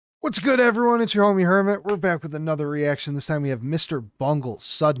What's good, everyone? It's your homie Hermit. We're back with another reaction. This time we have Mr. Bungle's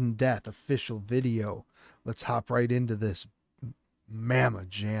sudden death official video. Let's hop right into this mamma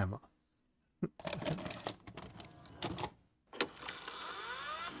jamma.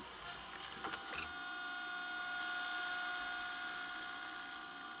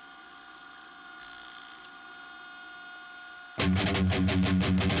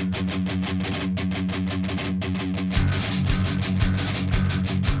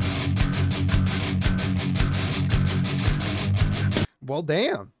 Well,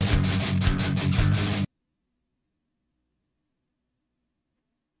 damn.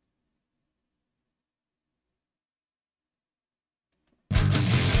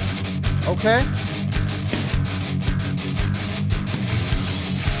 Okay.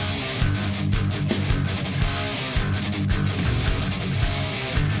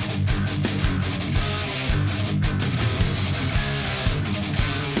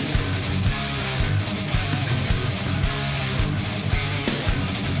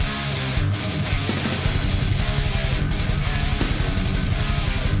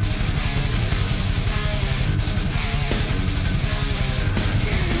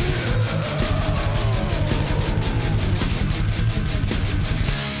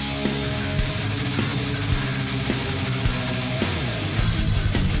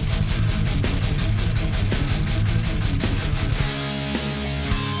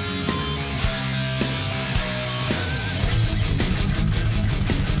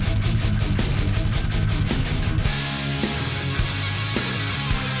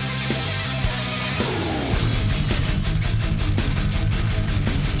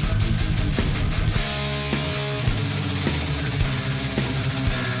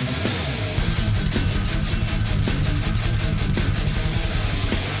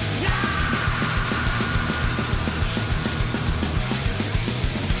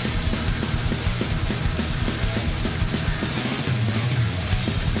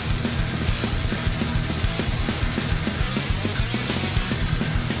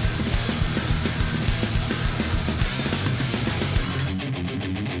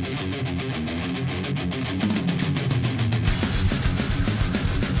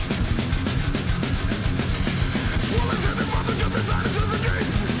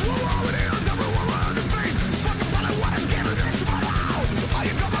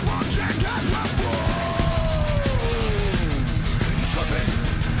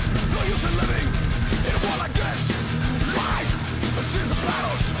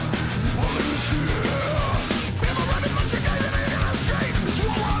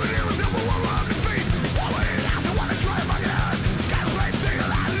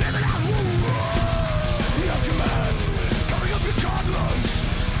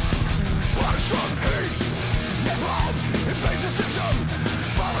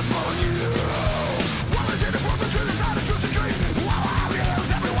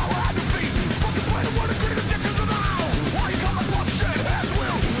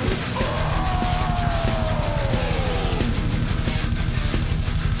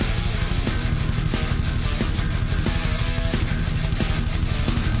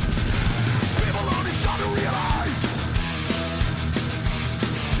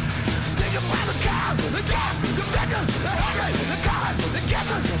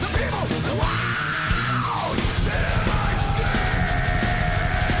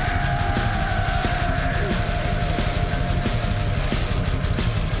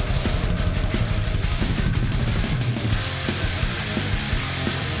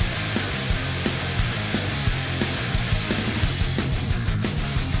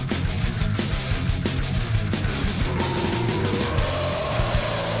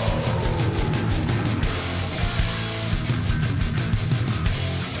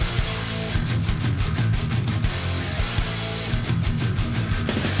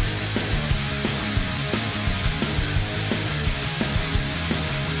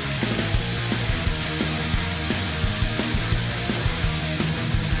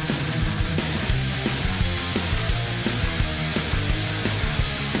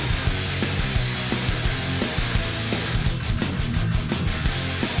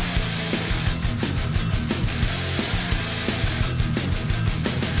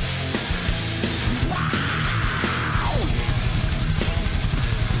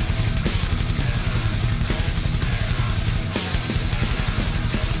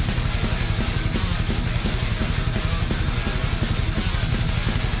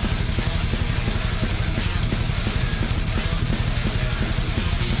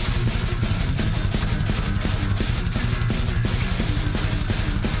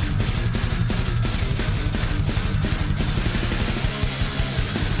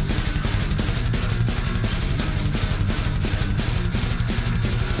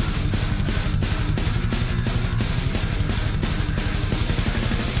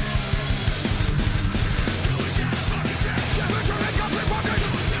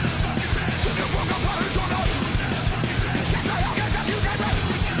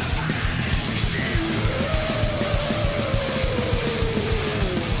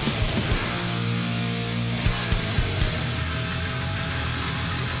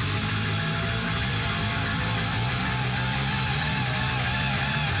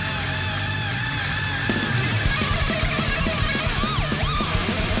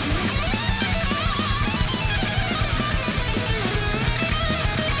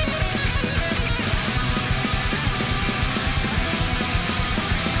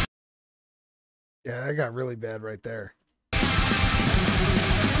 Yeah, that got really bad right there.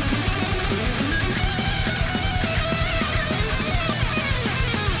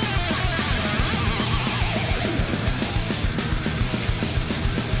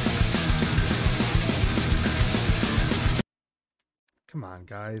 Come on,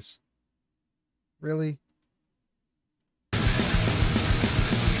 guys. Really?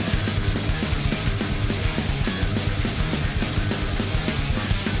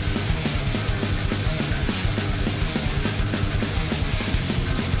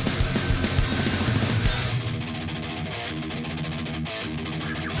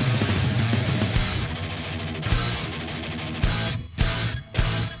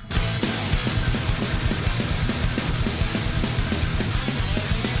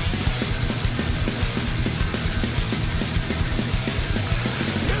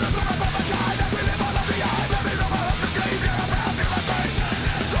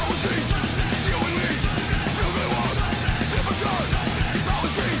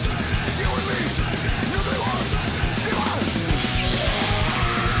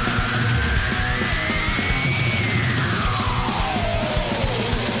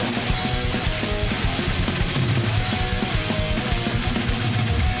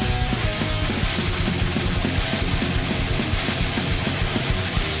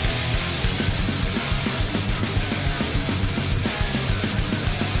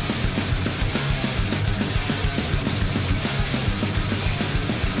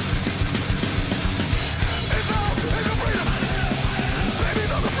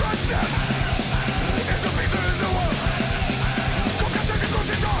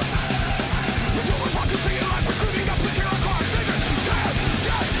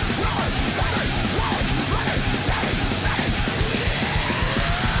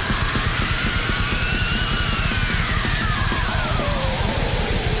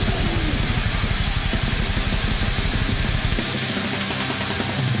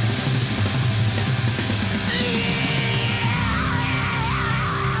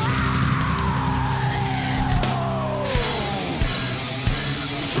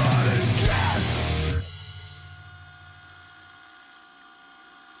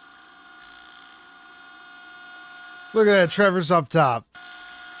 Look at that, Trevor's up top.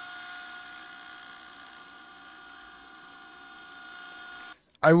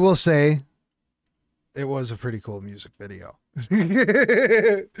 I will say, it was a pretty cool music video.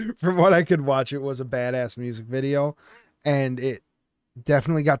 From what I could watch, it was a badass music video. And it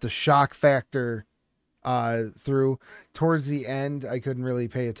definitely got the shock factor through. Towards the end, I couldn't really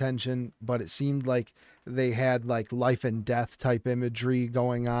pay attention, but it seemed like they had like life and death type imagery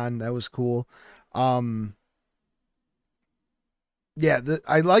going on. That was cool. Yeah,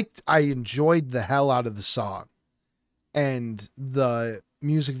 I enjoyed the hell out of the song, and the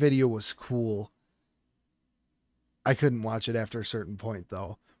music video was cool. I couldn't watch it after a certain point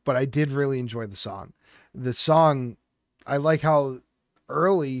though, but I did really enjoy the song. The song, I like how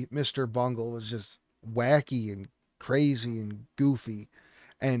early Mr. Bungle was just wacky and crazy and goofy,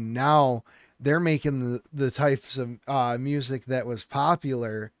 and now they're making the types of music that was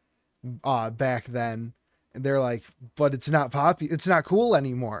popular back then. And they're like, but it's not it's not cool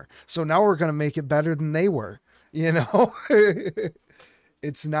anymore. So now we're going to make it better than they were, you know?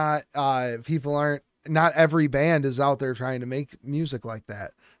 It's not, not every band is out there trying to make music like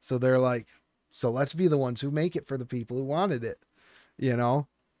that. So they're like, so let's be the ones who make it for the people who wanted it, you know?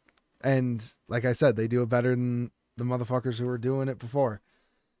 And like I said, they do it better than the motherfuckers who were doing it before.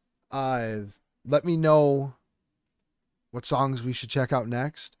 Let me know what songs we should check out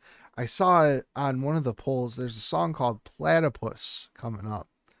next. I saw it on one of the polls. There's a song called Platypus coming up.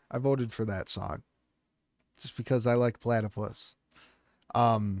 I voted for that song just because I like Platypus.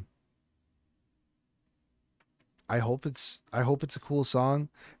 I hope it's a cool song.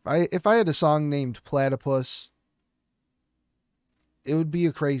 If I had a song named Platypus, it would be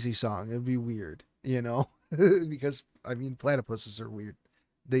a crazy song. It would be weird, you know, because I mean, platypuses are weird.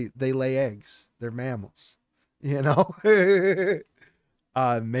 They lay eggs. They're mammals, you know.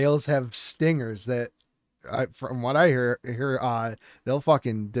 Males have stingers that, from what I hear, they'll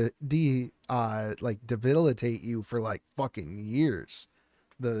fucking like debilitate you for like fucking years.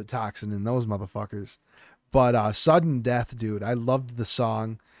 The toxin in those motherfuckers. But sudden death, dude. I loved the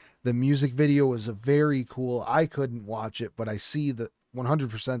song. The music video was very cool. I couldn't watch it, but I see the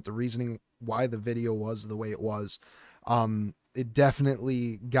 100% the reasoning why the video was the way it was. It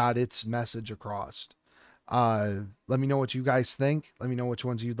definitely got its message across. Let me know what you guys think. Let me know which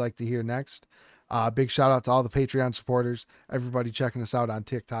ones you'd like to hear next. Big shout out to all the Patreon supporters, everybody checking us out on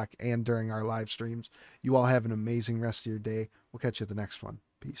TikTok and during our live streams. You all have an amazing rest of your day. We'll catch you at the next one.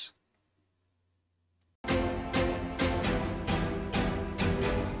 Peace.